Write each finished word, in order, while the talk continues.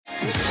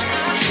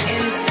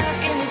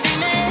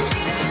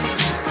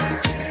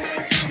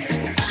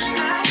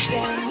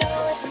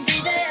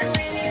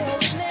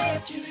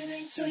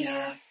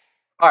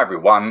Hi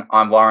everyone,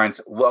 I'm Lawrence.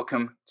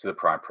 Welcome to the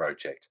Pride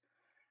Project.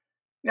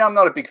 Now, I'm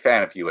not a big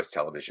fan of US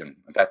television.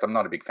 In fact, I'm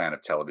not a big fan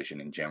of television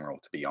in general,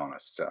 to be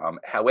honest.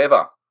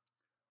 However,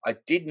 I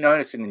did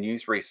notice in the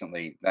news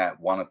recently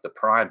that one of the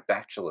Pride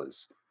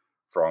Bachelors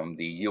from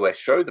the US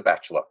show The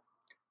Bachelor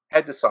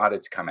had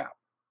decided to come out.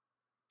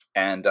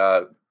 And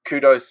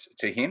kudos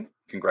to him.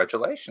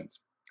 Congratulations.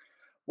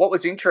 What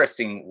was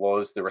interesting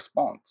was the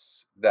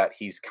response that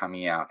his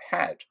coming out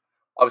had.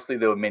 Obviously,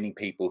 there were many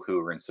people who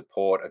were in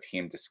support of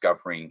him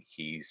discovering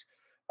his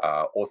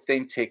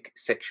authentic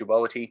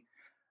sexuality,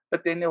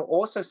 but then there were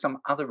also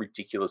some other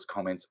ridiculous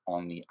comments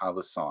on the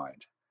other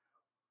side.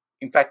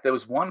 In fact, there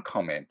was one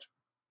comment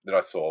that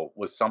I saw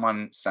was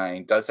someone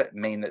saying, "Does that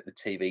mean that the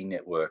TV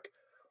network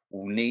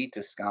will need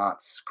to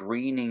start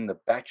screening the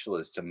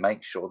bachelors to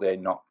make sure they're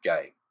not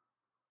gay?"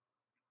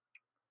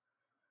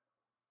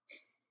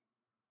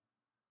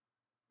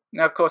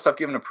 Now, of course, I've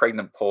given a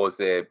pregnant pause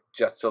there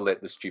just to let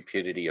the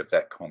stupidity of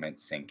that comment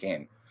sink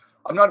in.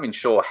 I'm not even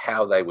sure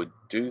how they would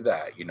do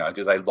that.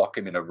 Do they lock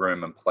him in a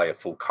room and play a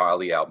full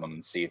Kylie album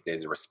and see if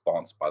there's a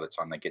response by the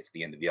time they get to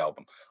the end of the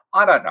album?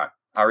 I don't know.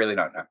 I really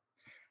don't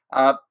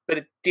know. But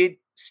it did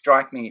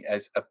strike me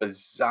as a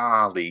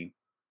bizarrely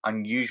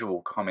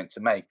unusual comment to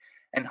make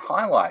and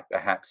highlight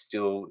perhaps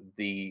still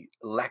the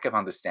lack of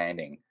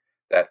understanding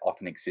that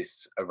often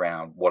exists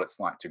around what it's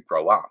like to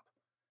grow up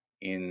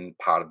in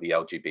part of the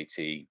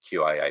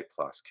LGBTQIA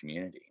plus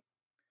community.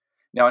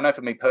 Now, I know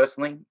for me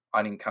personally,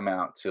 I didn't come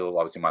out till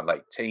I was in my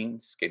late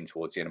teens, getting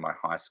towards the end of my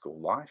high school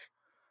life.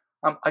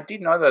 I did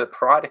know that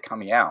prior to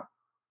coming out,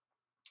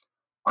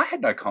 I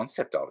had no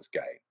concept I was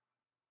gay.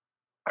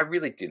 I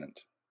really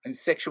didn't. And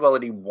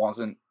sexuality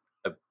wasn't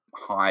a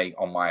high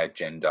on my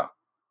agenda,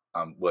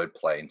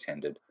 wordplay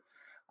intended.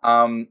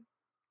 Um,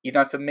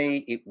 for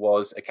me, it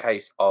was a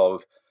case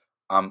of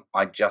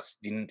I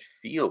just didn't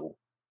feel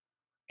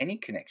any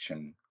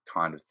connection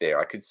kind of there.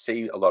 I could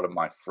see a lot of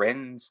my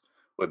friends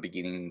were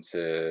beginning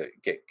to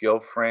get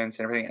girlfriends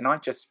and everything, and I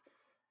just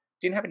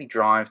didn't have any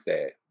drive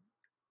there.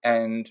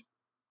 And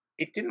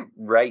it didn't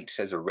rate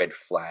as a red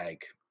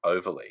flag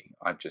overly.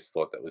 I just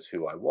thought that was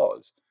who I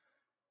was.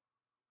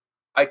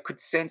 I could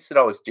sense that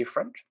I was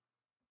different,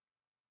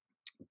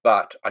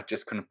 but I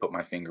just couldn't put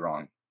my finger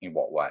on in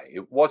what way.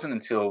 It wasn't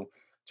until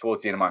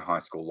towards the end of my high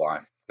school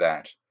life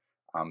that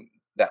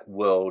that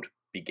world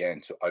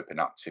began to open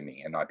up to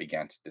me, and I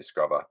began to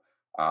discover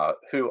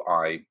who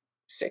I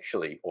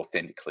sexually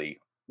authentically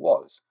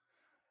was.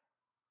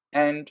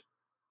 And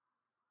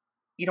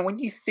when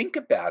you think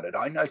about it,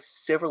 I know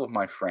several of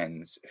my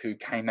friends who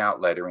came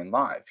out later in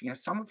life.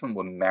 Some of them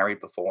were married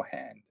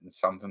beforehand, and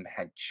some of them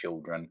had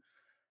children,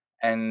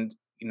 and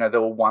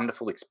there were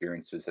wonderful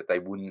experiences that they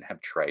wouldn't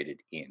have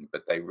traded in,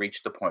 but they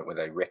reached the point where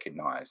they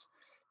recognized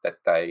that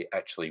they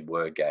actually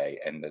were gay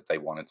and that they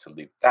wanted to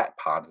live that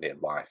part of their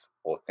life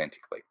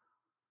authentically.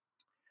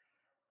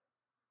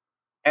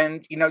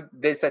 And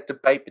there's that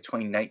debate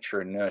between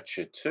nature and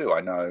nurture too. I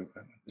know,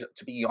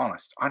 to be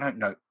honest, I don't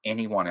know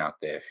anyone out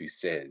there who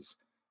says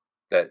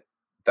that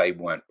they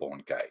weren't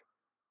born gay.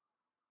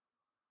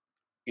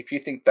 If you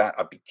think that,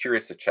 I'd be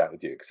curious to chat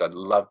with you because I'd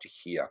love to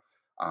hear,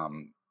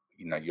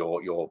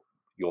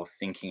 your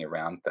thinking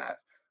around that.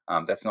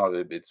 That's not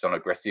it's not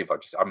aggressive.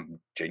 I'm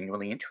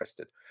genuinely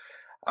interested.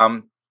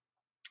 Um,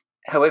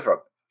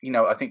 However,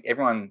 I think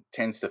everyone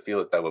tends to feel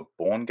that they were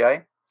born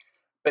gay.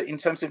 But in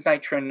terms of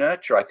nature and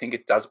nurture, I think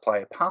it does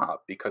play a part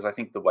because I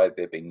think the way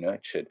they've been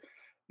nurtured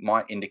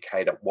might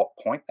indicate at what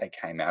point they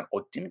came out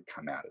or didn't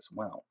come out as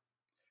well.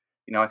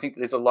 I think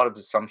there's a lot of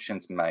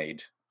assumptions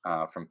made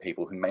from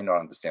people who may not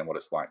understand what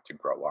it's like to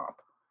grow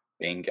up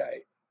being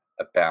gay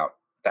about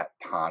that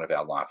part of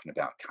our life and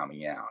about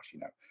coming out.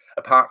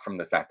 Apart from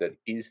the fact that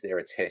is there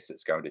a test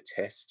that's going to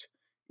test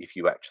if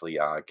you actually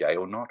are gay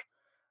or not?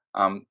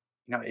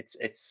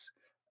 It's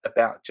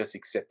about just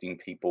accepting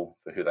people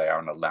for who they are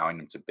and allowing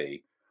them to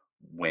be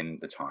when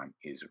the time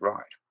is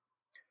right.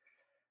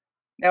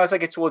 Now, as I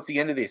get towards the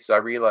end of this, I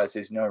realize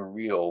there's no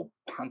real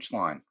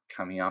punchline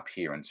coming up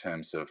here in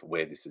terms of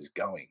where this is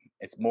going.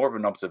 It's more of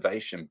an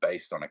observation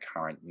based on a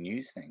current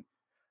news thing.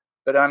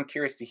 But I'm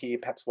curious to hear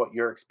perhaps what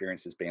your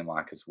experience has been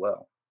like as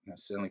well.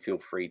 Certainly feel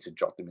free to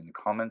jot them in the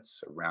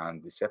comments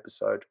around this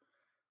episode.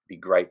 It'd be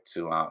great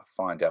to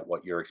find out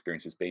what your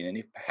experience has been and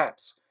if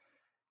perhaps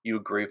you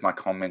agree with my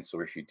comments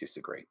or if you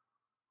disagree.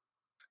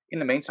 In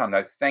the meantime,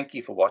 though, thank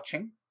you for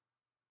watching,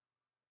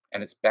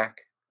 and it's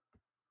back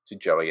to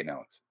Joey and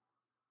Alex.